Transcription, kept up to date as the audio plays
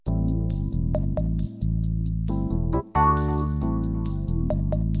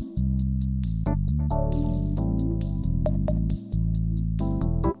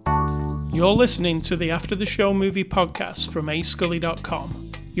You're listening to the After the Show movie podcast from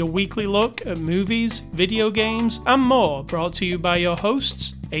ascully.com. Your weekly look at movies, video games, and more, brought to you by your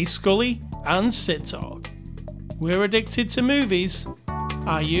hosts, A Scully and Sid Talk. We're addicted to movies.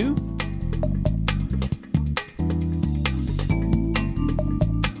 Are you?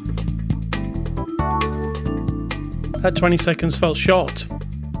 That 20 seconds felt short.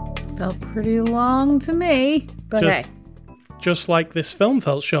 Felt pretty long to me, but hey. Just like this film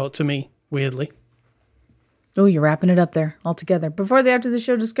felt short to me, weirdly. Oh, you're wrapping it up there altogether. Before the After the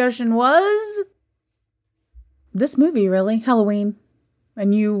Show discussion was this movie, really, Halloween.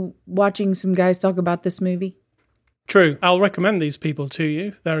 And you watching some guys talk about this movie. True. I'll recommend these people to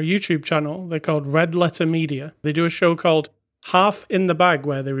you. They're a YouTube channel. They're called Red Letter Media. They do a show called Half in the Bag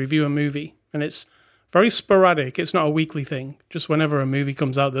where they review a movie. And it's very sporadic. It's not a weekly thing. Just whenever a movie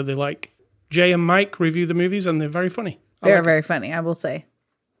comes out that they like. Jay and Mike review the movies and they're very funny. They're very funny, I will say.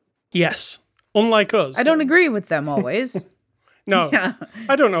 Yes. Unlike us. I don't agree with them always. No. Yeah.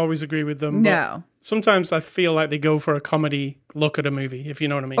 I don't always agree with them. No. Sometimes I feel like they go for a comedy look at a movie, if you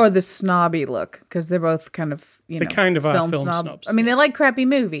know what I mean. Or the snobby look, because they're both kind of, they kind of film snobs. I mean, they like crappy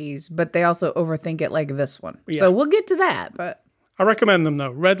movies, but they also overthink it like this one. Yeah. So we'll get to that, but I recommend them,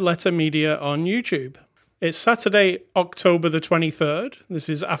 though. Red Letter Media on YouTube. It's Saturday, October the 23rd. This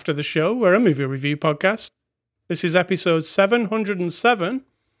is After the Show. We're a movie review podcast. This is episode 707.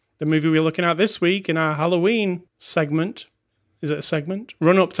 The movie we're looking at this week in our Halloween segment. Is it a segment?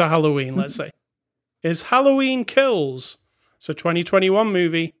 Run up to Halloween, let's say. Is Halloween Kills. It's a 2021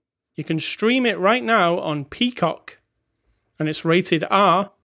 movie. You can stream it right now on Peacock. And it's rated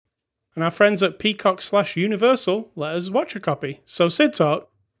R. And our friends at Peacock/Universal let us watch a copy. So Sid Talk,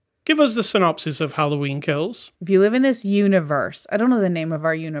 give us the synopsis of Halloween Kills. If you live in this universe, I don't know the name of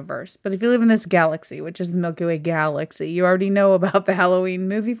our universe, but if you live in this galaxy, which is the Milky Way galaxy, you already know about the Halloween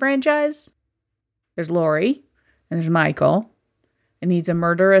movie franchise. There's Laurie, and there's Michael, and he's a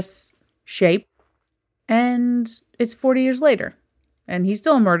murderous shape, and it's 40 years later, and he's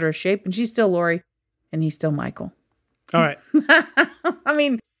still a murderous shape, and she's still Laurie, and he's still Michael. All right. I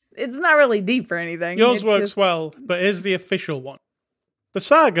mean, it's not really deep or anything. Yours works well, but here's the official one. The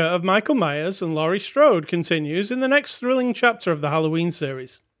saga of Michael Myers and Laurie Strode continues in the next thrilling chapter of the Halloween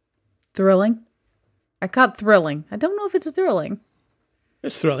series. Thrilling? I caught thrilling. I don't know if it's thrilling.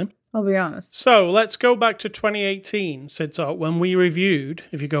 It's thrilling. I'll be honest. So let's go back to 2018, Sid Talk, when we reviewed,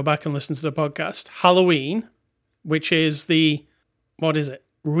 if you go back and listen to the podcast, Halloween, which is the, what is it?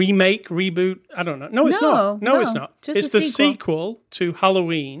 Remake, reboot? I don't know. No, it's not. No, it's not. It's the sequel to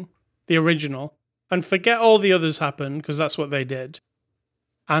Halloween, the original. And forget all the others happened, because that's what they did.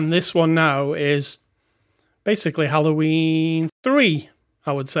 And this one now is basically Halloween 3,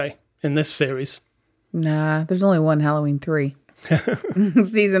 I would say, in this series. Nah, there's only one Halloween 3.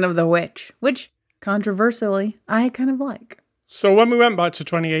 Season of the Witch, which, controversially, I kind of like. So when we went back to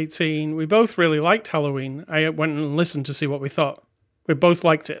 2018, we both really liked Halloween. I went and listened to see what we thought. We both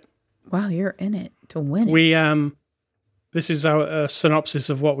liked it. Wow, you're in it to win it. This is our synopsis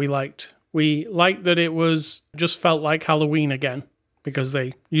of what we liked. We liked that it was just felt like Halloween again. Because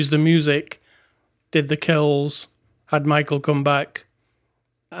they used the music, did the kills, had Michael come back.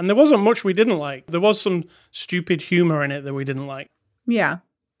 And there wasn't much we didn't like. There was some stupid humor in it that we didn't like. Yeah.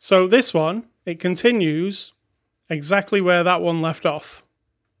 So this one, it continues exactly where that one left off.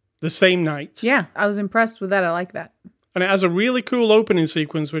 The same night. Yeah, I was impressed with that. I like that. And it has a really cool opening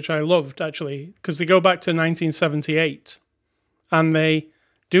sequence, which I loved, actually. Because they go back to 1978. And they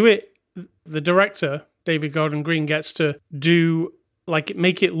do it, the director, David Gordon Green, gets to do, like,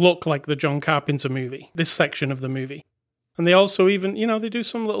 make it look like the John Carpenter movie, this section of the movie. And they also even, they do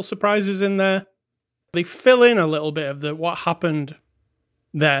some little surprises in there. They fill in a little bit of what happened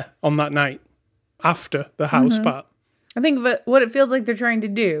there on that night after the house part. I think what it feels like they're trying to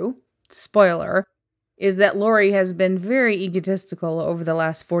do, spoiler, is that Laurie has been very egotistical over the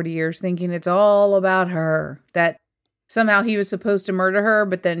last 40 years, thinking it's all about her, that somehow he was supposed to murder her,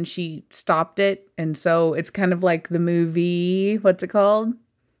 but then she stopped it. And so it's kind of like the movie, what's it called?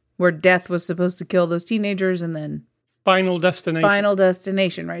 Where death was supposed to kill those teenagers and then... Final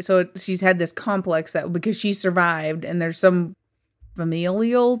Destination, right? So she's had this complex that because she survived and there's some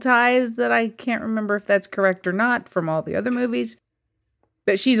familial ties that I can't remember if that's correct or not from all the other movies.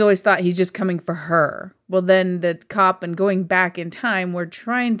 But she's always thought he's just coming for her. Well, then the cop and going back in time, we're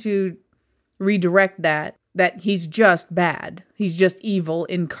trying to redirect that he's just bad. He's just evil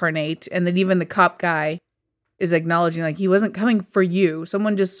incarnate. And that even the cop guy is acknowledging, like, he wasn't coming for you.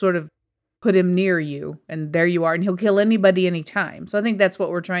 Someone just sort of put him near you, and there you are, and he'll kill anybody anytime. So I think that's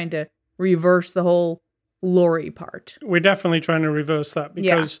what we're trying to reverse the whole Laurie part. We're definitely trying to reverse that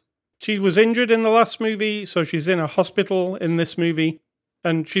because She was injured in the last movie, so she's in a hospital in this movie,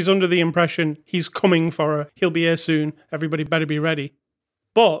 and she's under the impression he's coming for her. He'll be here soon. Everybody better be ready.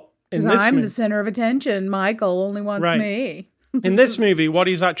 But in Because this I'm movie, the center of attention. Michael only wants Right. me. in this movie, what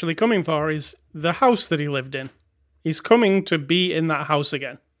he's actually coming for is the house that he lived in. He's coming to be in that house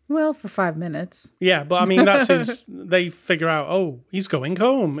again. Well, for 5 minutes. Yeah, but I mean, that's his. They figure out, oh, he's going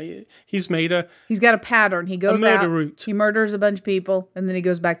home. He's made a He's got a pattern. He goes murder out, route. he murders a bunch of people, and then he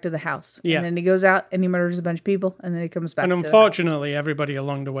goes back to the house. Yeah. And then he goes out and he murders a bunch of people, and then he comes back And to the house. unfortunately, everybody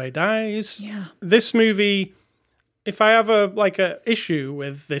along the way dies. Yeah. This movie, if I have a issue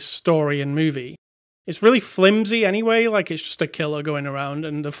with this story and movie, it's really flimsy anyway. Like, it's just a killer going around,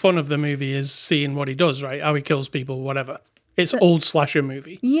 and the fun of the movie is seeing what he does, right? How he kills people, whatever. It's old slasher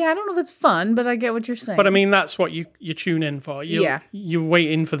movie. Yeah, I don't know if it's fun, but I get what you're saying. But I mean, that's what you tune in for. You're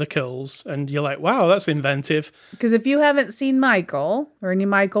waiting for the kills, and you're like, wow, that's inventive. Because if you haven't seen Michael or any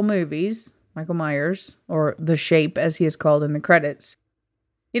Michael movies, Michael Myers, or The Shape as he is called in the credits,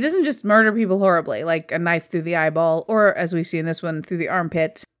 he doesn't just murder people horribly, like a knife through the eyeball, or as we see in this one, through the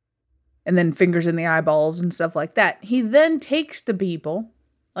armpit, and then fingers in the eyeballs and stuff like that. He then takes the people,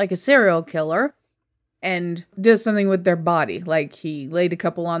 like a serial killer, and does something with their body. Like he laid a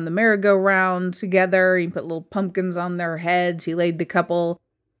couple on the merry-go-round together. He put little pumpkins on their heads. He laid the couple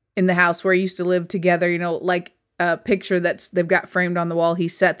in the house where he used to live together, like a picture they've got framed on the wall. He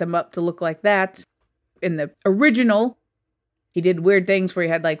set them up to look like that. In the original, he did weird things where he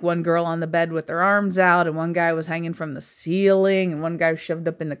had like one girl on the bed with her arms out, and one guy was hanging from the ceiling, and one guy was shoved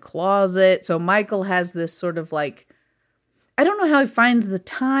up in the closet. So Michael has this sort of like, I don't know how he finds the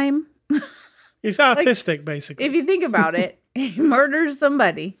time. He's artistic, basically. If you think about it, he murders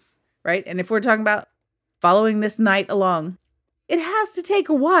somebody, right? And if we're talking about following this night along, it has to take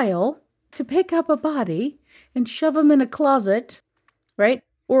a while to pick up a body and shove them in a closet, right?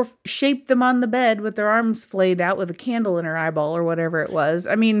 Or shape them on the bed with their arms flayed out with a candle in her eyeball or whatever it was.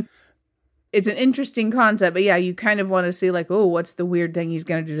 I mean, it's an interesting concept, but yeah, you kind of want to see like, oh, what's the weird thing he's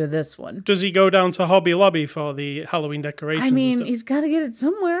going to do to this one? Does he go down to Hobby Lobby for the Halloween decorations? I and mean, stuff? he's got to get it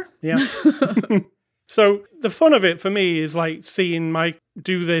somewhere. Yeah. So the fun of it for me is like seeing Mike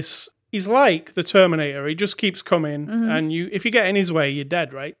do this. He's like the Terminator. He just keeps coming, and if you get in his way, you're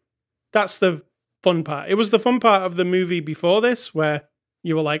dead, right? That's the fun part. It was the fun part of the movie before this, where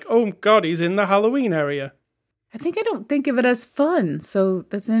you were like, oh God, he's in the Halloween area. I don't think of it as fun, so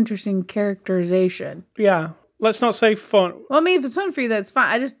that's an interesting characterization. Yeah. Let's not say fun. Well, I mean, if it's fun for you, that's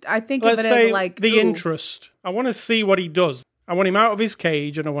fine. I think Let's of it say as like the ooh. interest. I want to see what he does. I want him out of his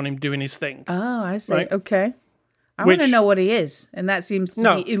cage, and I want him doing his thing. Oh, I see. Right. Okay. I want to Which- know what he is, and that seems to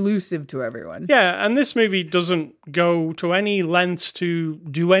No. be elusive to everyone. Yeah, and this movie doesn't go to any lengths to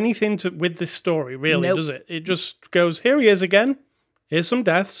do anything with this story, really, Nope. does it? It just goes, here he is again. Here's some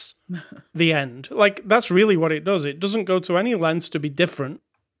deaths. The end. Like, that's really what it does. It doesn't go to any lengths to be different.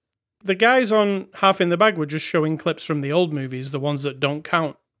 The guys on Half in the Bag were just showing clips from the old movies, the ones that don't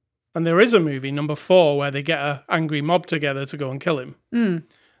count. And there is a movie, number 4, where they get an angry mob together to go and kill him.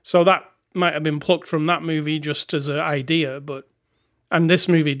 So that might have been plucked from that movie just as an idea, and this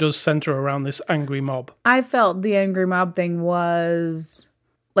movie does center around this angry mob. I felt the angry mob thing was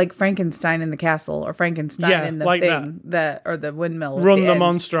like Frankenstein in the castle, or Frankenstein in the like thing, or the windmill. at Run the the end.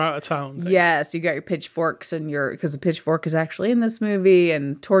 monster out of town. thing. Yes, you got your pitchforks and because the pitchfork is actually in this movie,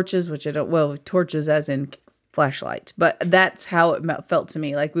 and torches, which torches as in flashlights. But that's how it felt to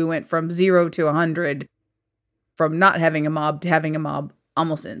me. Like we went from 0 to 100, from not having a mob to having a mob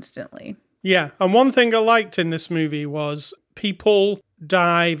almost instantly. Yeah, and one thing I liked in this movie was people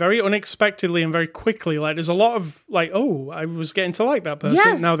die very unexpectedly and very quickly. Like, there's a lot of, like, oh, I was getting to like that person.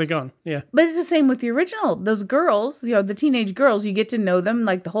 Yes. Now they're gone. Yeah. But it's the same with the original. Those girls, the teenage girls, you get to know them.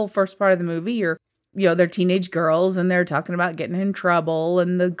 Like the whole first part of the movie, they're teenage girls, and they're talking about getting in trouble.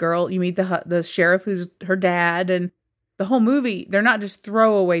 And the girl, you meet the sheriff who's her dad, and the whole movie, they're not just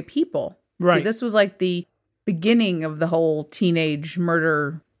throwaway people. Right. See, this was like the beginning of the whole teenage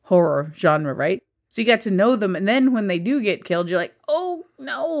murder horror genre, right? So you got to know them, and then when they do get killed, you're like, oh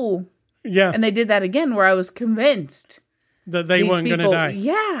no. Yeah. And they did that again, where I was convinced That they these weren't going to people- die.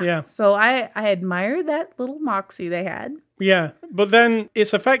 Yeah. Yeah. So I admire that little moxie they had. Yeah, but then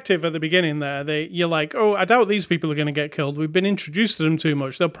it's effective at the beginning there. You're like, oh, I doubt these people are going to get killed. We've been introduced to them too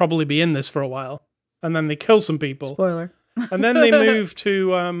much. They'll probably be in this for a while. And then they kill some people. Spoiler. And then they move to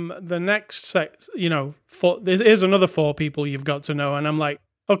the next here's another 4 people you've got to know. And I'm like,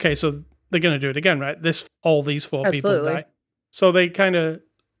 okay, so they're going to do it again, right? All these 4 people Absolutely. die. So they kind of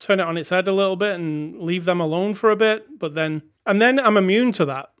turn it on its head a little bit and leave them alone for a bit. And then I'm immune to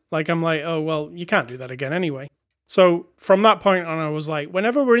that. Like, I'm like, oh, well, you can't do that again anyway. So from that point on, I was like,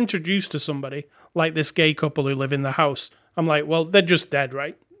 whenever we're introduced to somebody, like this gay couple who live in the house, I'm like, well, they're just dead,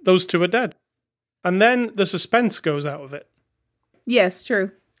 right? Those two are dead. And then the suspense goes out of it. Yes,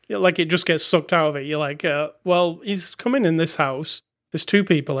 true. Like it just gets sucked out of it. You're like, well, he's coming in this house. There's two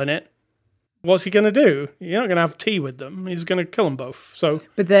people in it. What's he going to do? You're not going to have tea with them. He's going to kill them both. So,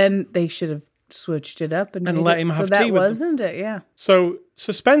 but then they should have switched it up and let him have tea with them. So that wasn't it, yeah. So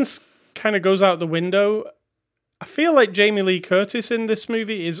suspense kind of goes out the window. I feel like Jamie Lee Curtis in this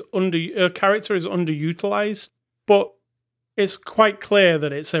movie her character is underutilized, but it's quite clear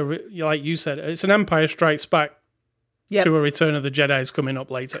that it's like you said, it's an Empire Strikes Back to a Return of the Jedi is coming up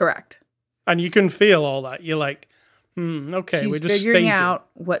later. Correct. And you can feel all that. You're like, okay, she's we're just figuring staging out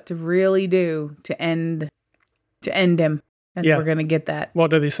what to really do to end him, and we're gonna get that. What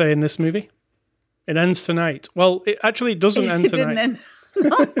do they say in this movie? It ends tonight. Well, it actually doesn't end tonight.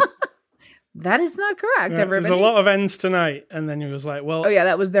 Didn't end. That is not correct. Yeah, everybody. There's a lot of ends tonight, and then he was like, "Well, oh yeah,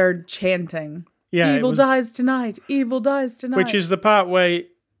 that was their chanting. Yeah, evil dies tonight. Evil dies tonight." Which is the part where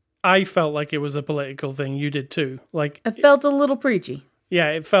I felt like it was a political thing. You did too. Like it felt a little preachy. Yeah,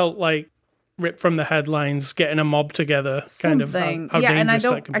 it felt like ripped from the headlines, getting a mob together, kind of how dangerous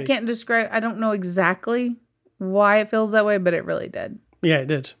that can be. I can't describe. I don't know exactly why it feels that way, but it really did. Yeah, it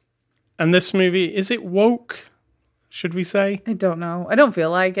did. And this movie, is it woke? Should we say? I don't know. I don't feel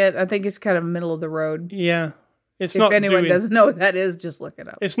like it. I think it's kind of middle of the road. Yeah. It's if not anyone doesn't know what that is, just look it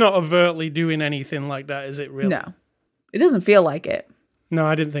up. It's not overtly doing anything like that, is it really? No. It doesn't feel like it. No,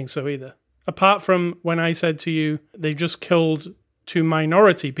 I didn't think so either. Apart from when I said to you, they just killed 2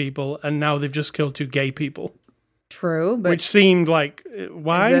 minority people and now they've just killed 2 gay people. True, but... Which seemed like,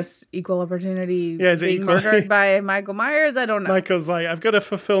 why? Is this equal opportunity being murdered by Michael Myers? I don't know. Michael's like, I've got to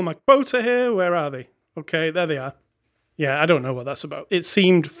fulfill my quota here. Where are they? Okay, there they are. Yeah, I don't know what that's about. It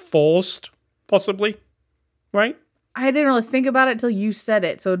seemed forced, possibly, right? I didn't really think about it until you said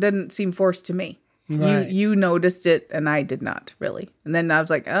it, so it didn't seem forced to me. Right. You noticed it, and I did not, really. And then I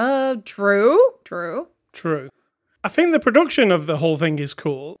was like, true. I think the production of the whole thing is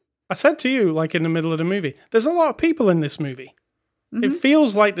cool. I said to you, like in the middle of the movie, there's a lot of people in this movie. Mm-hmm. It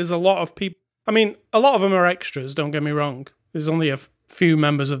feels like there's a lot of people. I mean, a lot of them are extras, don't get me wrong. There's only a few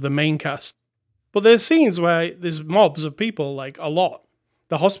members of the main cast. But there's scenes where there's mobs of people, like a lot.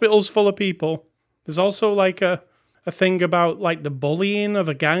 The hospital's full of people. There's also like a thing about like the bullying of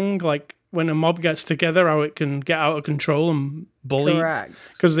a gang, like when a mob gets together, how it can get out of control and bully. Correct.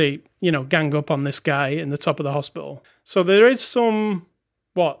 Because they, gang up on this guy in the top of the hospital. So there is some,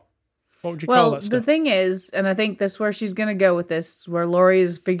 what would you call that stuff? Well, the thing is, and I think that's where she's going to go with this, where Laurie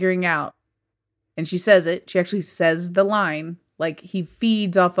is figuring out, and she says it, she actually says the line, like he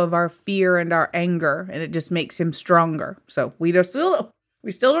feeds off of our fear and our anger, and it just makes him stronger. So we still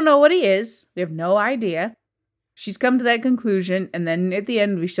don't know what he is. We have no idea. She's come to that conclusion, and then at the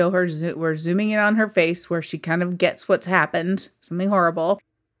end we show her, we're zooming in on her face where she kind of gets what's happened, something horrible.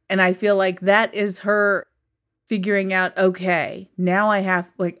 And I feel like that is her figuring out, okay, now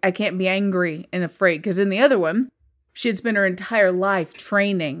I can't be angry and afraid. Because in the other one, she had spent her entire life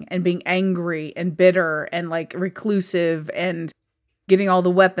training and being angry and bitter and like reclusive and getting all the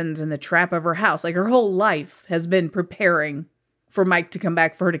weapons in the trap of her house. Like her whole life has been preparing for Mike to come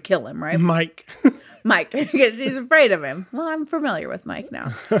back for her to kill him, right? Mike, because she's afraid of him. Well, I'm familiar with Mike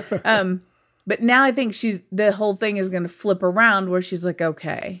now. But now I think the whole thing is going to flip around where she's like,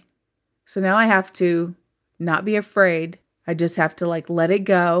 okay, so now I have to not be afraid. I just have to like let it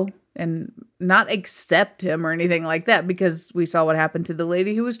go and not accept him or anything like that, because we saw what happened to the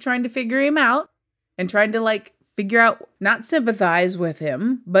lady who was trying to figure him out and trying to like figure out, not sympathize with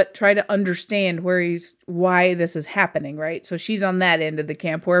him, but try to understand why this is happening, right? So she's on that end of the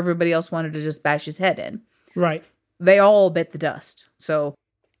camp where everybody else wanted to just bash his head in. Right. They all bit the dust. So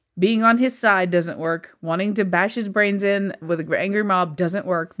being on his side doesn't work. Wanting to bash his brains in with an angry mob doesn't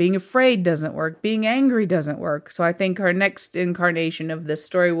work. Being afraid doesn't work. Being angry doesn't work. So I think her next incarnation of this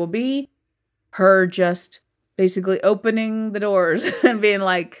story will be her just basically opening the doors and being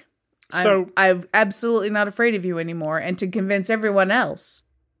like, I'm absolutely not afraid of you anymore. And to convince everyone else.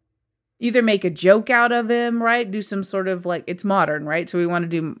 Either make a joke out of him, right? Do some sort of like, it's modern, right? So we want to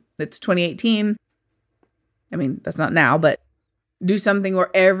do, it's 2018. I mean, that's not now, but do something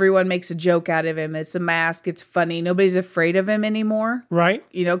where everyone makes a joke out of him. It's a mask. It's funny. Nobody's afraid of him anymore. Right.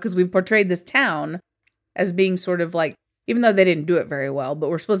 Because we've portrayed this town as being sort of like, even though they didn't do it very well, but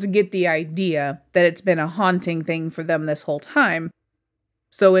we're supposed to get the idea that it's been a haunting thing for them this whole time.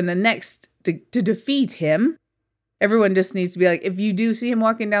 So in the next, to defeat him, everyone just needs to be like, if you do see him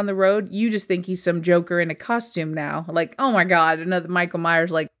walking down the road, you just think he's some joker in a costume now. Like, oh my God, another Michael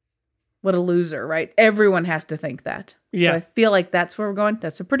Myers, like, what a loser, right? Everyone has to think that. Yeah. So I feel like that's where we're going.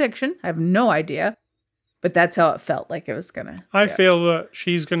 That's a prediction. I have no idea. But that's how it felt like it was going to. I feel that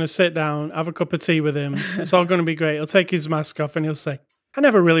she's going to sit down, have a cup of tea with him. It's all going to be great. He'll take his mask off and he'll say, I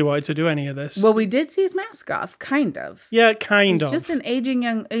never really wanted to do any of this. Well, we did see his mask off, kind of. Yeah, kind He's of. just an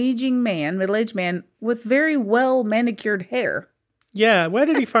aging man, middle-aged man with very well manicured hair. Yeah, where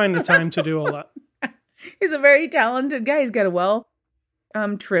did he find the time to do all that? He's a very talented guy. He's got a well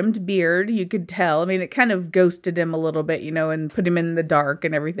trimmed beard. You could tell. I mean, it kind of ghosted him a little bit, and put him in the dark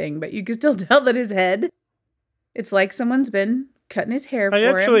and everything. But you could still tell that his head, it's like someone's been cutting his hair for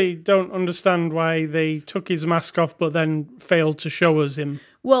him. I actually don't understand why they took his mask off but then failed to show us him.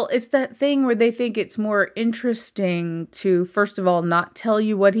 Well, it's that thing where they think it's more interesting to, first of all, not tell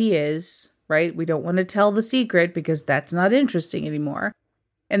you what he is, right? We don't want to tell the secret because that's not interesting anymore.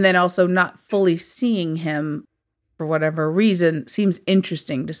 And then also not fully seeing him for whatever reason seems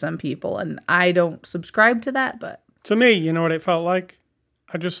interesting to some people. And I don't subscribe to that, but... To me, you know what it felt like?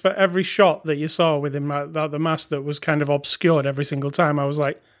 For every shot that you saw with him, the mask that was kind of obscured every single time, I was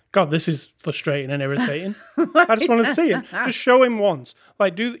like, God, this is frustrating and irritating. I just want to see him. Just show him once.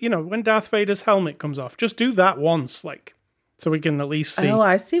 Like, when Darth Vader's helmet comes off, just do that once, so we can at least see. Oh,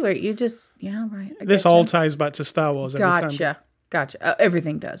 I see where you just, yeah, right. This all ties back to Star Wars every time. Gotcha.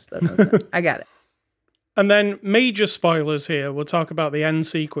 Everything does, though, doesn't it? I got it. And then, major spoilers here, we'll talk about the end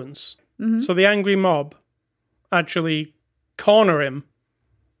sequence. Mm-hmm. So the angry mob actually corner him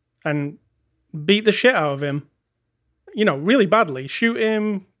and beat the shit out of him, really badly. Shoot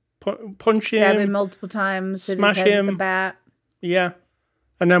him, punch Stab him. him multiple times, hit smash his head him. with the bat. Yeah.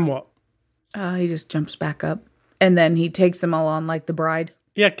 And then what? He just jumps back up. And then he takes them all on like the bride.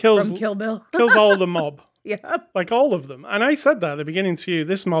 Yeah, kills From Kill Bill. kills all the mob. Yeah. Like all of them. And I said that at the beginning to you,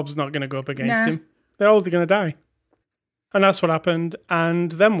 this mob's not going to go up against him. They're all going to die. And that's what happened.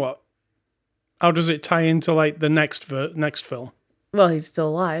 And then what? How does it tie into the next film? Well, he's still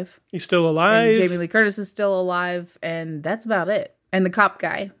alive. He's still alive. And Jamie Lee Curtis is still alive, and that's about it. And the cop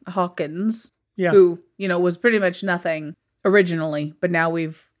guy, Hawkins, who, was pretty much nothing originally, but now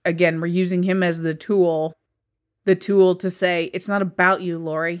we're using him as the tool to say, it's not about you,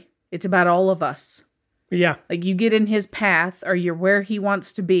 Laurie. It's about all of us. Yeah. Like, you get in his path, or you're where he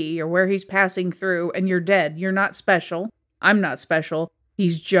wants to be, or where he's passing through, and you're dead. You're not special. I'm not special.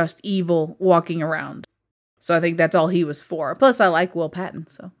 He's just evil walking around. So I think that's all he was for. Plus, I like Will Patton.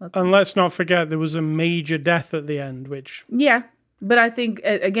 And let's not forget there was a major death at the end, which... Yeah, but I think,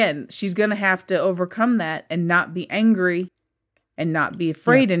 again, she's going to have to overcome that and not be angry and not be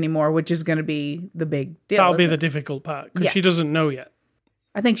afraid anymore, which is going to be the big deal. That'll be the difficult part, because she doesn't know yet.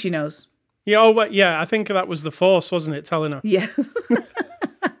 I think she knows. Yeah, I think that was the Force, wasn't it, telling her? Yeah.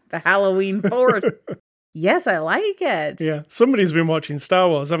 The Halloween Force. Yes, I like it. Yeah, somebody's been watching Star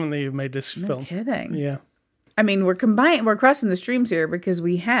Wars, haven't they, who made this film? No kidding. Yeah. I mean, we're crossing the streams here because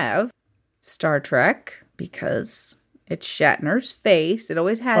we have Star Trek, because it's Shatner's face. It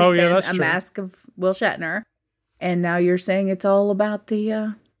always has been a mask of Will Shatner. And now you're saying it's all about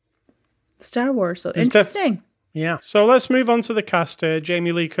the Star Wars. So interesting. Yeah. So let's move on to the cast here.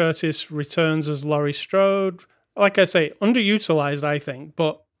 Jamie Lee Curtis returns as Laurie Strode. Like I say, underutilized, I think,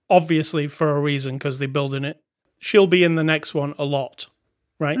 but obviously for a reason, because they're building it. She'll be in the next one a lot,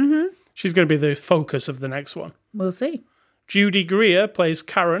 right? Mm-hmm. She's going to be the focus of the next one. We'll see. Judy Greer plays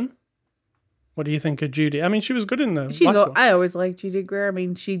Karen. What do you think of Judy? I mean, she was good in the last one. I always liked Judy Greer. I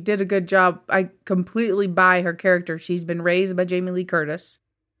mean, she did a good job. I completely buy her character. She's been raised by Jamie Lee Curtis,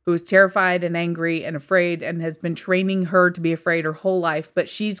 who is terrified and angry and afraid and has been training her to be afraid her whole life. But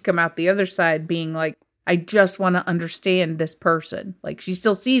she's come out the other side being like, I just want to understand this person. Like, she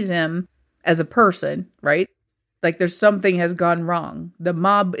still sees him as a person, right? Like, there's something has gone wrong. The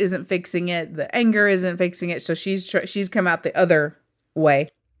mob isn't fixing it. The anger isn't fixing it. So she's come out the other way.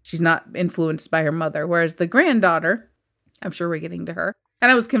 She's not influenced by her mother. Whereas the granddaughter, I'm sure we're getting to her.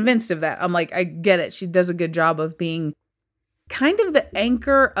 And I was convinced of that. I'm like, I get it. She does a good job of being kind of the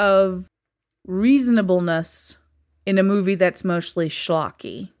anchor of reasonableness in a movie that's mostly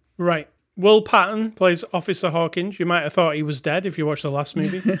schlocky. Right. Will Patton plays Officer Hawkins. You might have thought he was dead if you watched the last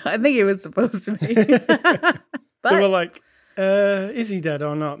movie. I think he was supposed to be. They were like, is he dead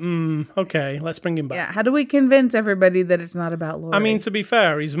or not? Okay, let's bring him back. Yeah, how do we convince everybody that it's not about Laurie? I mean, to be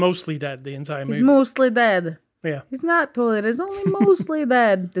fair, he's mostly dead the entire movie. He's mostly dead. Yeah. He's not totally dead. He's only mostly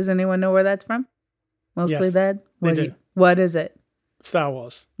dead. Does anyone know where that's from? Mostly dead? They do. What is it? Star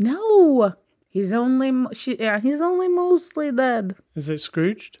Wars. No. He's only mostly dead. Is it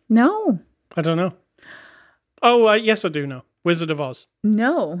Scrooged? No. I don't know. Oh, yes, I do know. Wizard of Oz.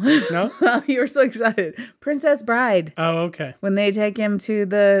 No. No? You were so excited. Princess Bride. Oh, okay. When they take him to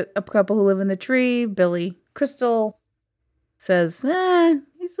the couple who live in the tree, Billy Crystal says,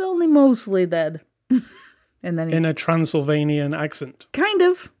 he's only mostly dead. And then In a Transylvanian accent. kind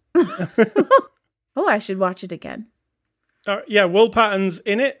of. Oh, I should watch it again. Yeah, Will Patton's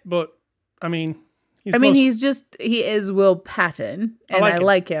in it, but I mean, he is Will Patton, and I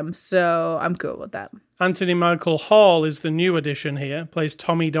like him, so I'm cool with that. Anthony Michael Hall is the new addition here, plays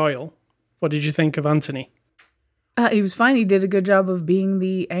Tommy Doyle. What did you think of Anthony? He was fine. He did a good job of being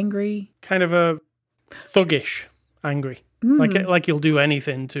the angry. Kind of a thuggish angry. Like he'll do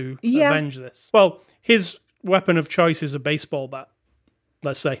anything to avenge this. Well, his weapon of choice is a baseball bat,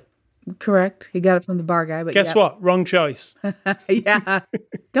 let's say. Correct. He got it from the bar guy. But guess what? Wrong choice. Yeah.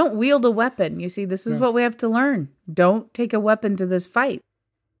 Don't wield a weapon. You see, this is what we have to learn. Don't take a weapon to this fight.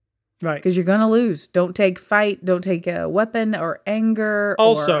 Right. Because you're going to lose. Don't take a weapon or anger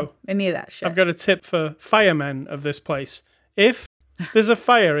or any of that shit. I've got a tip for firemen of this place. If there's a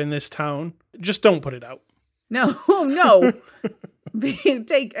fire in this town, just don't put it out. No.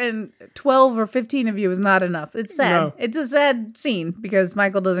 And 12 or 15 of you is not enough. It's sad. No. It's a sad scene because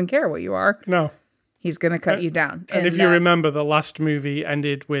Michael doesn't care what you are. No. He's going to cut you down. And if you remember, the last movie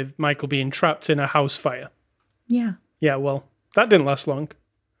ended with Michael being trapped in a house fire. Yeah. Yeah, well, that didn't last long.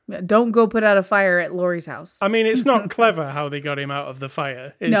 Don't go put out a fire at Laurie's house. I mean, it's not clever how they got him out of the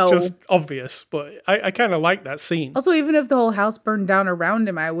fire. It's just obvious, but I kind of like that scene. Also, even if the whole house burned down around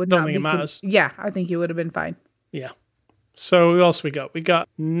him, I would not think it matters. Yeah, I think he would have been fine. Yeah. So who else we got? We got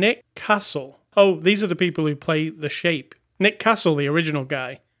Nick Castle. Oh, these are the people who play the Shape. Nick Castle, the original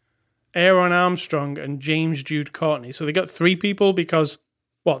guy. Aaron Armstrong and James Jude Courtney. So they got 3 people because,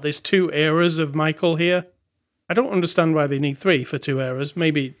 there's 2 eras of Michael here. I don't understand why they need 3 for 2 eras.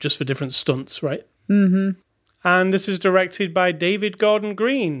 Maybe just for different stunts, right? Mm-hmm. And this is directed by David Gordon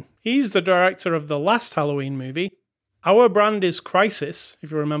Green. He's the director of the last Halloween movie. Our Brand is Crisis,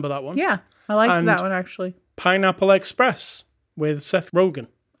 if you remember that one. Yeah, I liked that one, actually. Pineapple Express with Seth Rogen.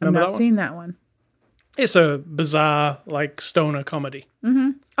 I've not seen that one. It's a bizarre, stoner comedy.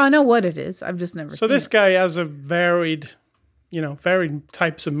 Mm-hmm. I know what it is. I've just never seen it. So this guy has a varied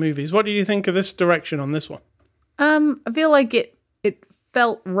types of movies. What do you think of this direction on this one? I feel like it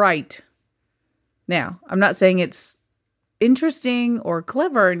felt right. Now, I'm not saying it's interesting or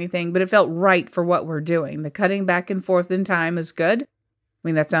clever or anything, but it felt right for what we're doing. The cutting back and forth in time is good. I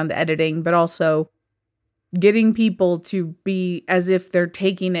mean, that's down to editing, but also getting people to be as if they're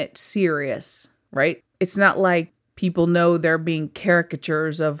taking it serious, right? It's not like people know they're being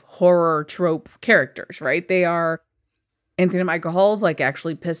caricatures of horror trope characters, right? They are. Anthony Michael Hall's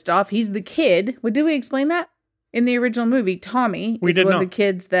actually pissed off. He's the kid. Did we explain that? In the original movie, Tommy is one of the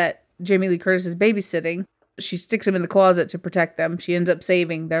kids that Jamie Lee Curtis is babysitting. She sticks him in the closet to protect them. She ends up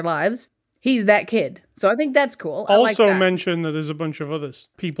saving their lives. He's that kid. So I think that's cool. Also mention that there's a bunch of others.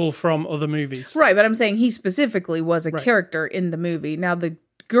 People from other movies. Right, but I'm saying he specifically was a character in the movie. Now, the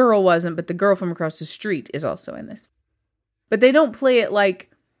girl wasn't, but the girl from across the street is also in this. But they don't play it like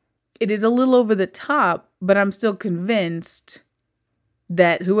it is a little over the top, but I'm still convinced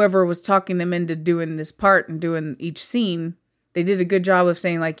that whoever was talking them into doing this part and doing each scene, they did a good job of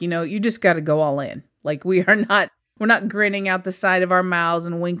saying, you just got to go all in. We're not grinning out the side of our mouths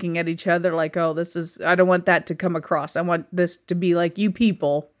and winking at each other I don't want that to come across. I want this to be you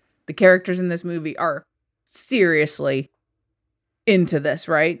people, the characters in this movie are seriously into this,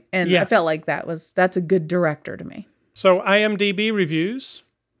 right? And I felt like that's a good director to me. So IMDb reviews,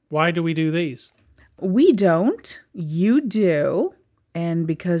 why do we do these? We don't. You do. And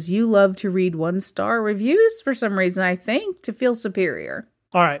because you love to read 1-star reviews for some reason, I think, to feel superior.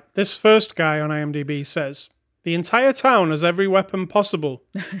 All right. This first guy on IMDb says, the entire town has every weapon possible.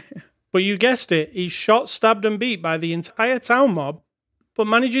 But you guessed it, he's shot, stabbed, and beat by the entire town mob, but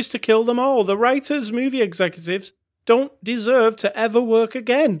manages to kill them all. The writers, movie executives, don't deserve to ever work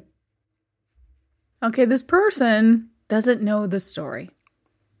again. Okay, this person doesn't know the story.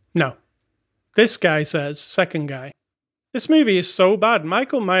 No. This guy says, second guy, this movie is so bad.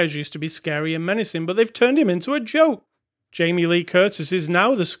 Michael Myers used to be scary and menacing, but they've turned him into a joke. Jamie Lee Curtis is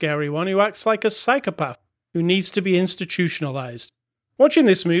now the scary one who acts like a psychopath who needs to be institutionalized. Watching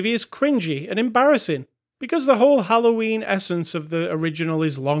this movie is cringy and embarrassing because the whole Halloween essence of the original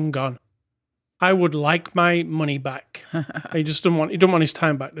is long gone. I would like my money back. He doesn't want his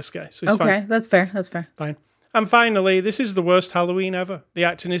time back, this guy. So it's fine. That's fair. That's fair. Fine. And finally, this is the worst Halloween ever. The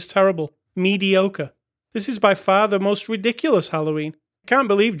acting is terrible. Mediocre. This is by far the most ridiculous Halloween. I can't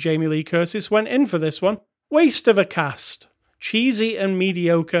believe Jamie Lee Curtis went in for this one. Waste of a cast. Cheesy and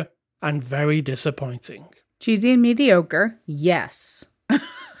mediocre and very disappointing. Cheesy and mediocre, yes.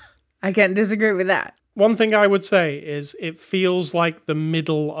 I can't disagree with that. One thing I would say is it feels like the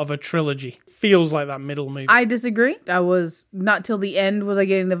middle of a trilogy. Feels like that middle movie. I disagree. I was not till the end was I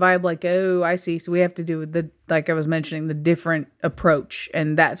getting the vibe like, oh, I see. So we have to do the, like I was mentioning, the different approach,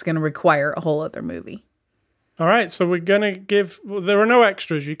 and that's going to require a whole other movie. All right, so we're going to there are no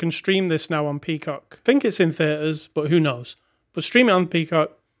extras. You can stream this now on Peacock. I think it's in theaters, but who knows? But stream it on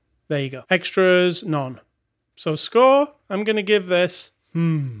Peacock. There you go. Extras, none. So score, I'm going to give this a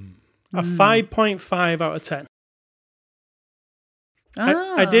 5.5 out of 10.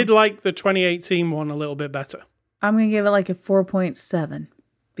 Oh. I did like the 2018 one a little bit better. I'm going to give it like a 4.7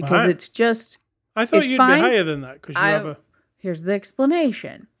 because it's just... I thought it's you'd fine. be higher than that because you have a... Here's the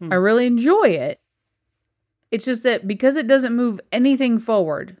explanation. I really enjoy it. It's just that because it doesn't move anything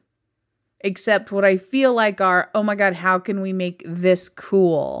forward, except what I feel like are, oh my God, how can we make this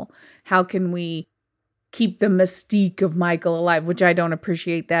cool? How can we keep the mystique of Michael alive? Which I don't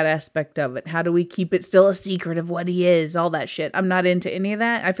appreciate that aspect of it. How do we keep it still a secret of what he is? All that shit. I'm not into any of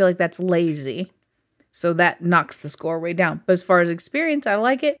that. I feel like that's lazy. So that knocks the score way down. But as far as experience, I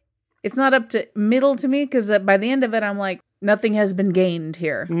like it. It's not up to middle to me because by the end of it, I'm like, nothing has been gained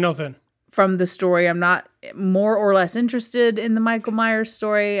here. Nothing. From the story. I'm not more or less interested in the Michael Myers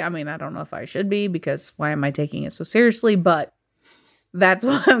story. I mean, I don't know if I should be because why am I taking it so seriously? But that's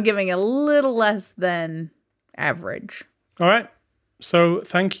why I'm giving a little less than average. All right. So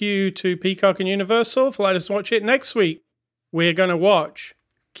thank you to Peacock and Universal for letting us watch it. Next week, we're going to watch,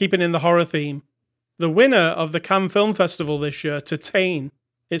 keeping in the horror theme, the winner of the Cannes Film Festival this year, Titane.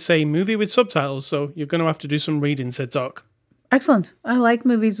 It's a movie with subtitles, so you're going to have to do some reading, Sid Talk. Excellent. I like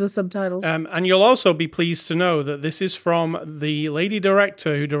movies with subtitles. And you'll also be pleased to know that this is from the lady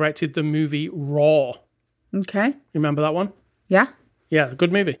director who directed the movie Raw. Okay. Remember that one? Yeah. Yeah,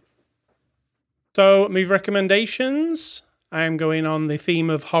 good movie. So, movie recommendations. I am going on the theme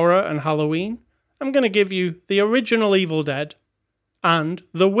of horror and Halloween. I'm going to give you the original Evil Dead and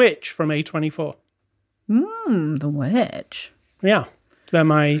The Witch from A24. The Witch. Yeah, they're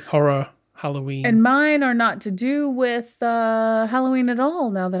my horror Halloween. And mine are not to do with Halloween at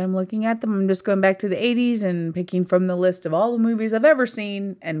all now that I'm looking at them. I'm just going back to the 80s and picking from the list of all the movies I've ever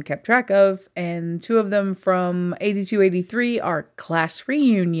seen and kept track of. And two of them from 82, 83 are Class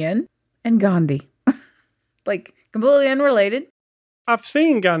Reunion and Gandhi. Like, completely unrelated. I've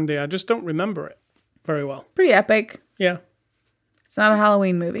seen Gandhi, I just don't remember it very well. Pretty epic. Yeah. It's not a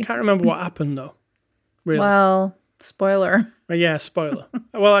Halloween movie. Can't remember what happened, though. Really. Well, spoiler. Yeah, spoiler.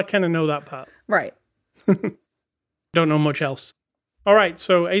 Well, I kind of know that part. Right. Don't know much else. All right,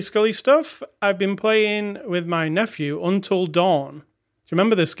 so A Scully stuff. I've been playing with my nephew Until Dawn. Do you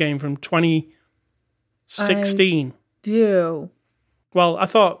remember this game from 2016? I do. Well, I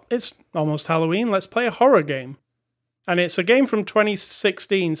thought it's almost Halloween. Let's play a horror game. And it's a game from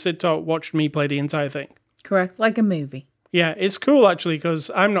 2016. Sid Talk watched me play the entire thing. Correct. Like a movie. Yeah, it's cool actually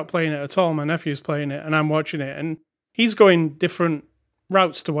because I'm not playing it at all. My nephew's playing it and I'm watching it. And he's going different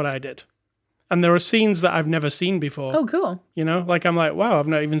routes to what I did. And there are scenes that I've never seen before. Oh, cool. You know, like I'm like, wow, I've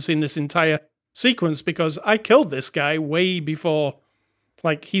not even seen this entire sequence because I killed this guy way before.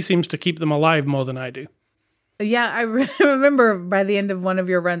 Like, he seems to keep them alive more than I do. Yeah, I remember by the end of one of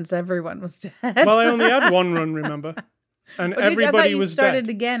your runs, everyone was dead. Well, I only had one run, remember? And everybody was dead. I thought you started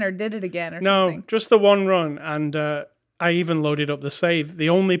again or did it again or something. No, just the one run. And I even loaded up the save. The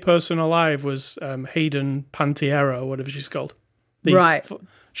only person alive was Hayden Pantiero, or whatever she's called. Right.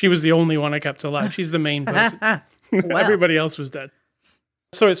 She was the only one I kept alive. She's the main person. Well. Everybody else was dead.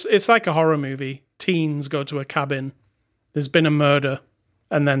 So it's like a horror movie. Teens go to a cabin. There's been a murder.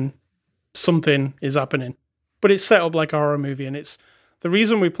 And then something is happening. But it's set up like a horror movie. And it's the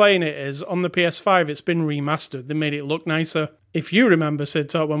reason we're playing it is on the PS5, it's been remastered. They made it look nicer. If you remember, Sid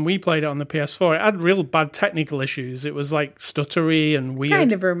Talk, when we played it on the PS4, it had real bad technical issues. It was like stuttery and weird.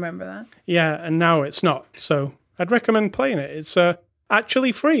 Kind of remember that. Yeah, and now it's not. So I'd recommend playing it. It's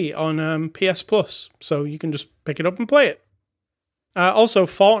actually free on PS Plus. So you can just pick it up and play it. Also,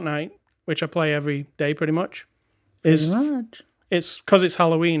 Fortnite, which I play every day pretty much. It's because it's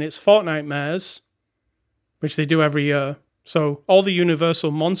Halloween. It's Fortnite Mares, which they do every year. So all the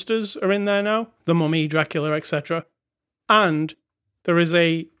Universal monsters are in there now. The Mummy, Dracula, etc. And there is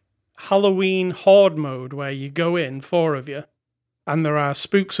a Halloween horde mode where you go in, 4 of you, and there are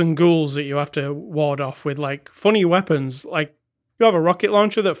spooks and ghouls that you have to ward off with like funny weapons. Like you have a rocket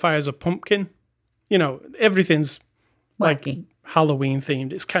launcher that fires a pumpkin. You know, everything's like Halloween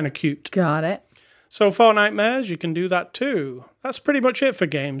themed. It's kind of cute. Got it. So Fortnite Mares, you can do that too. That's pretty much it for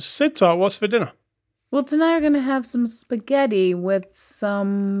games. Sid Talk, what's for dinner? Well, tonight we're going to have some spaghetti with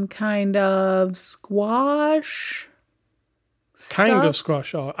some kind of squash. Kind of stuff.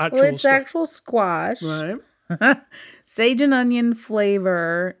 squash or Well, actual it's squash? actual squash. Right. Sage and onion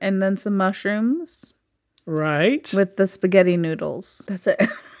flavor, and then some mushrooms Right. with the spaghetti noodles. That's it.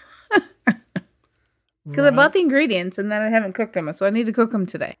 Because I bought the ingredients and then I haven't cooked them, so I need to cook them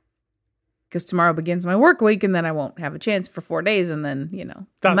today. Because tomorrow begins my work week, and then I won't have a chance for 4 days, and then,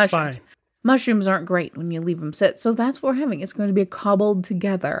 That's mushrooms. fine. Mushrooms aren't great when you leave them sit, so that's what we're having. It's going to be a cobbled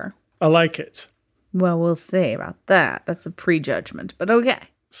together. I like it. Well, we'll see about that. That's a prejudgment, but okay.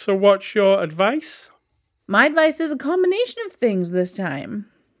 So what's your advice? My advice is a combination of things this time.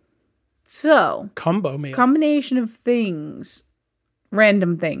 So, Combo meal. combination of things.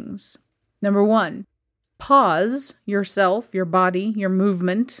 Random things. Number 1, pause yourself, your body, your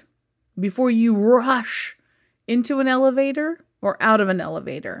movement before you rush into an elevator or out of an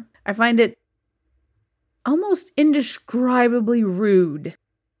elevator. I find it almost indescribably rude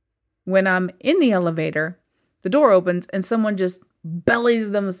when I'm in the elevator, the door opens, and someone just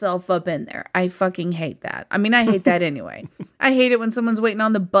bellies themselves up in there. I fucking hate that. I mean, I hate that anyway. I hate it when someone's waiting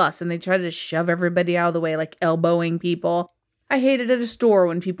on the bus and they try to shove everybody out of the way, like elbowing people. I hate it at a store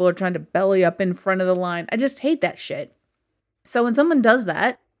when people are trying to belly up in front of the line. I just hate that shit. So when someone does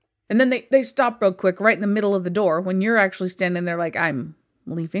that, and then they stop real quick right in the middle of the door, when you're actually standing there like, I'm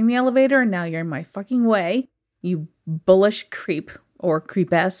leaving the elevator and now you're in my fucking way, you bullish creep or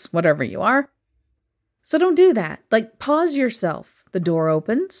creepess, whatever you are. So don't do that. Like, pause yourself. The door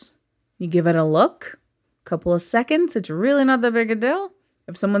opens. You give it a look. Couple of seconds. It's really not that big a deal.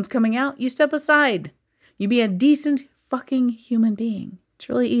 If someone's coming out, you step aside. You be a decent fucking human being. It's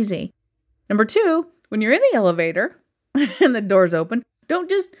really easy. Number 2, when you're in the elevator and the door's open, don't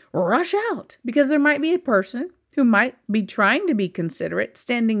just rush out, because there might be a person who might be trying to be considerate,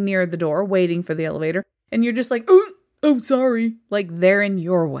 standing near the door, waiting for the elevator, and you're just like, oh, sorry. Like, they're in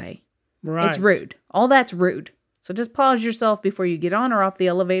your way. Right. It's rude. All that's rude. So just pause yourself before you get on or off the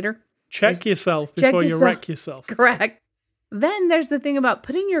elevator. Check yourself before you wreck yourself. Correct. Then there's the thing about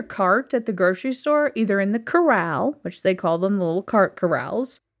putting your cart at the grocery store, either in the corral, which they call them the little cart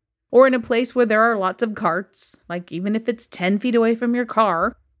corrals, or in a place where there are lots of carts, like even if it's 10 feet away from your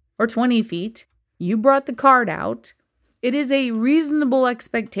car or 20 feet, you brought the cart out. It is a reasonable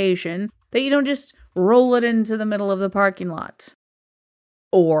expectation that you don't just roll it into the middle of the parking lot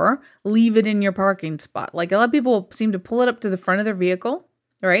or leave it in your parking spot. Like, a lot of people seem to pull it up to the front of their vehicle,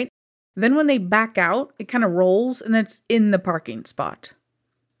 right? Then when they back out, it kind of rolls and it's in the parking spot.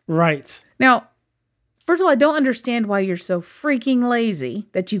 Right. Now, first of all, I don't understand why you're so freaking lazy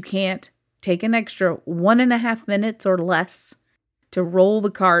that you can't take an extra 1.5 minutes or less to roll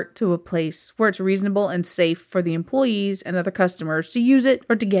the cart to a place where it's reasonable and safe for the employees and other customers to use it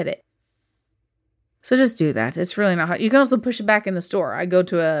or to get it. So just do that. It's really not hard. You can also push it back in the store. I go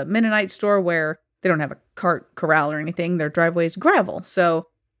to a Mennonite store where they don't have a cart corral or anything. Their driveway is gravel. So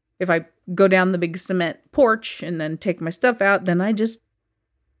if I go down the big cement porch and then take my stuff out, then I just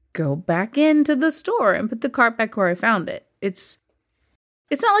go back into the store and put the cart back where I found it. It's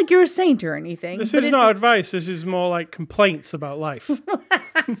not like you're a saint or anything. This is not advice. This is more like complaints about life.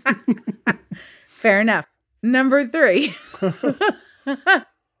 Fair enough. Number 3.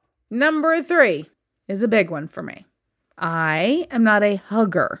 Number 3 is a big one for me. I am not a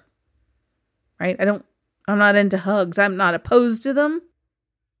hugger. Right? I'm not into hugs. I'm not opposed to them,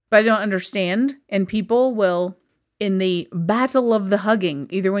 but I don't understand. And people will, in the battle of the hugging,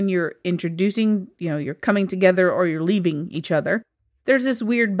 either when you're introducing, you're coming together or you're leaving each other, there's this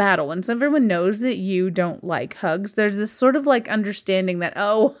weird battle. And so everyone knows that you don't like hugs. There's this sort of like understanding that,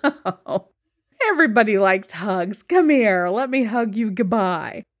 oh, everybody likes hugs. Come here. Let me hug you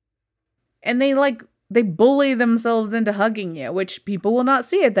goodbye. And they bully themselves into hugging you, which people will not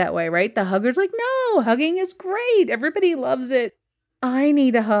see it that way, right? The hugger's like, no, hugging is great. Everybody loves it. I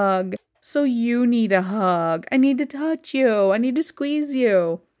need a hug. So you need a hug. I need to touch you. I need to squeeze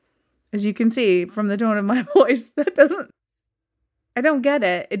you. As you can see from the tone of my voice, I don't get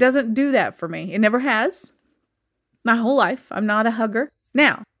it. It doesn't do that for me. It never has. My whole life, I'm not a hugger.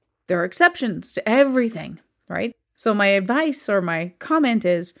 Now, there are exceptions to everything, right? So my advice or my comment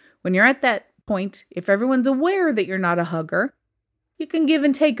is, when you're at that point, if everyone's aware that you're not a hugger, you can give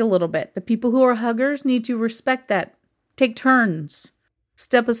and take a little bit. The people who are huggers need to respect that. Take turns.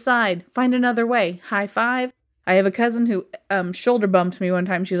 Step aside. Find another way. High five. I have a cousin who shoulder bumped me one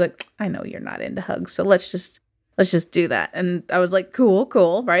time. She's like, I know you're not into hugs, so let's just do that. And I was like,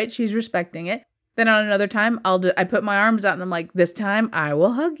 cool, right? She's respecting it. Then on another time, I put my arms out and I'm like, this time I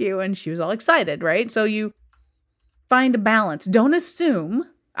will hug you. And she was all excited, right? So you find a balance. Don't assume.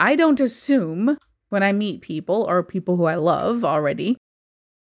 I don't assume when I meet people or people who I love already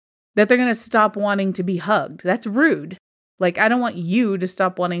that they're going to stop wanting to be hugged. That's rude. Like, I don't want you to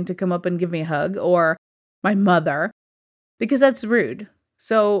stop wanting to come up and give me a hug, or my mother, because that's rude.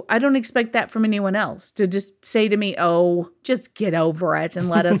 So I don't expect that from anyone else to just say to me, oh, just get over it and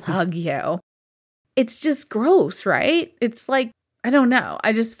let us hug you. It's just gross, right? It's like, I don't know.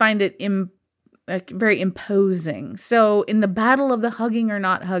 I just find it very imposing. So in the battle of the hugging or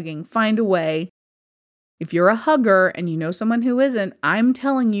not hugging, find a way. If you're a hugger and you know someone who isn't, I'm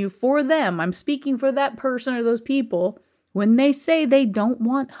telling you for them, I'm speaking for that person or those people, when they say they don't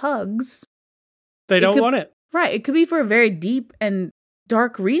want hugs. They don't want it. Right. It could be for a very deep and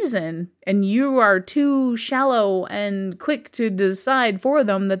dark reason, and you are too shallow and quick to decide for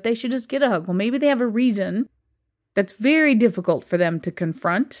them that they should just get a hug. Well, maybe they have a reason that's very difficult for them to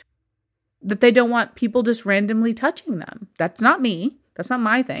confront, that they don't want people just randomly touching them. That's not me. That's not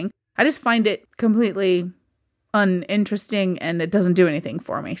my thing. I just find it completely uninteresting, and it doesn't do anything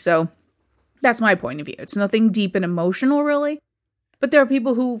for me. So that's my point of view. It's nothing deep and emotional, really. But there are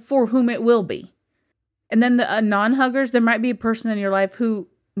people for whom it will be. And then the non-huggers, there might be a person in your life who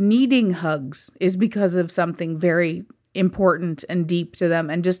needing hugs is because of something very important and deep to them.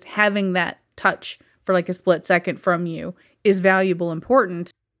 And just having that touch for like a split second from you is valuable,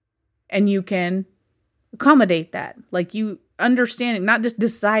 important. And you can accommodate that. Like, you understanding, not just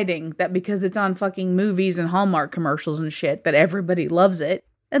deciding that because it's on fucking movies and Hallmark commercials and shit that everybody loves it.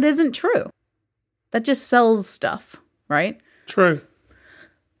 That isn't true. That just sells stuff, right? True.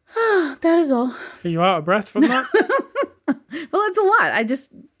 That is all. Are you out of breath from that? Well, it's a lot. I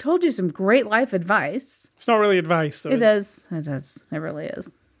just told you some great life advice. It's not really advice, though. It is. It is. It really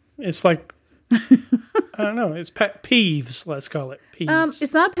is. It's like, I don't know. It's pet peeves, let's call it. Peeves.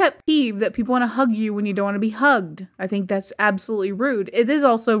 It's not a pet peeve that people want to hug you when you don't want to be hugged. I think that's absolutely rude. It is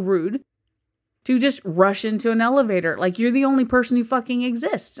also rude to just rush into an elevator like you're the only person who fucking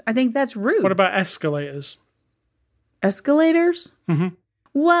exists. I think that's rude. What about escalators? Escalators? Mm-hmm.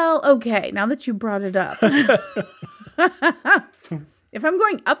 Well, okay, now that you brought it up. If I'm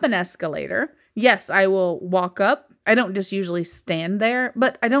going up an escalator, yes, I will walk up. I don't just usually stand there,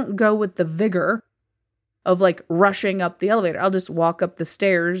 but I don't go with the vigor of like rushing up the elevator. I'll just walk up the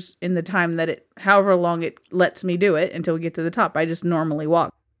stairs in the time that however long it lets me do it until we get to the top. I just normally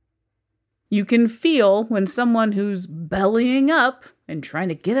walk. You can feel when someone who's bellying up and trying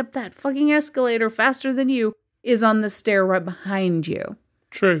to get up that fucking escalator faster than you is on the stair right behind you.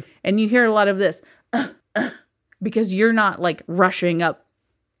 True. And you hear a lot of this because you're not like rushing up.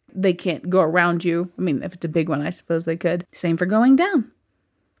 They can't go around you. I mean, if it's a big one, I suppose they could. Same for going down.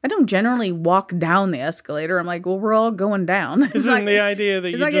 I don't generally walk down the escalator. I'm like, well, we're all going down. Isn't the idea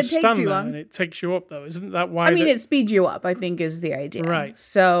that you just stand there and it takes you up, though? Isn't that why? I mean, it speeds you up, I think, is the idea. Right.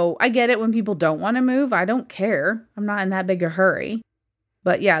 So I get it when people don't want to move. I don't care. I'm not in that big a hurry.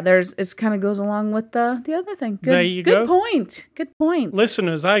 But yeah, it kind of goes along with the other thing. Good, there you go. Good point. Good point.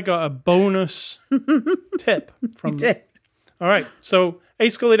 Listeners, I got a bonus tip from you did. All right. So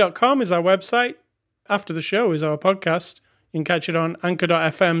ascully.com is our website. After the Show is our podcast. You can catch it on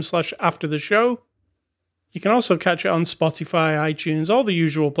anchor.fm/after the show. You can also catch it on Spotify, iTunes, all the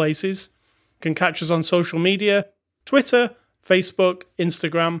usual places. You can catch us on social media, Twitter, Facebook,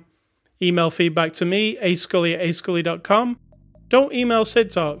 Instagram. Email feedback to me, ascully@ascully.com. Don't email Sid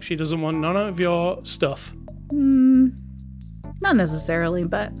Talk. She doesn't want none of your stuff. Not necessarily,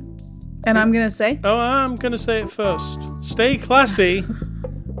 but... And I'm going to say... Oh, I'm going to say it first. Stay classy,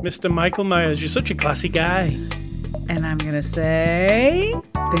 Mr. Michael Myers. You're such a classy guy. And I'm going to say,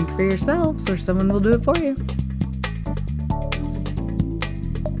 think for yourselves or someone will do it for you.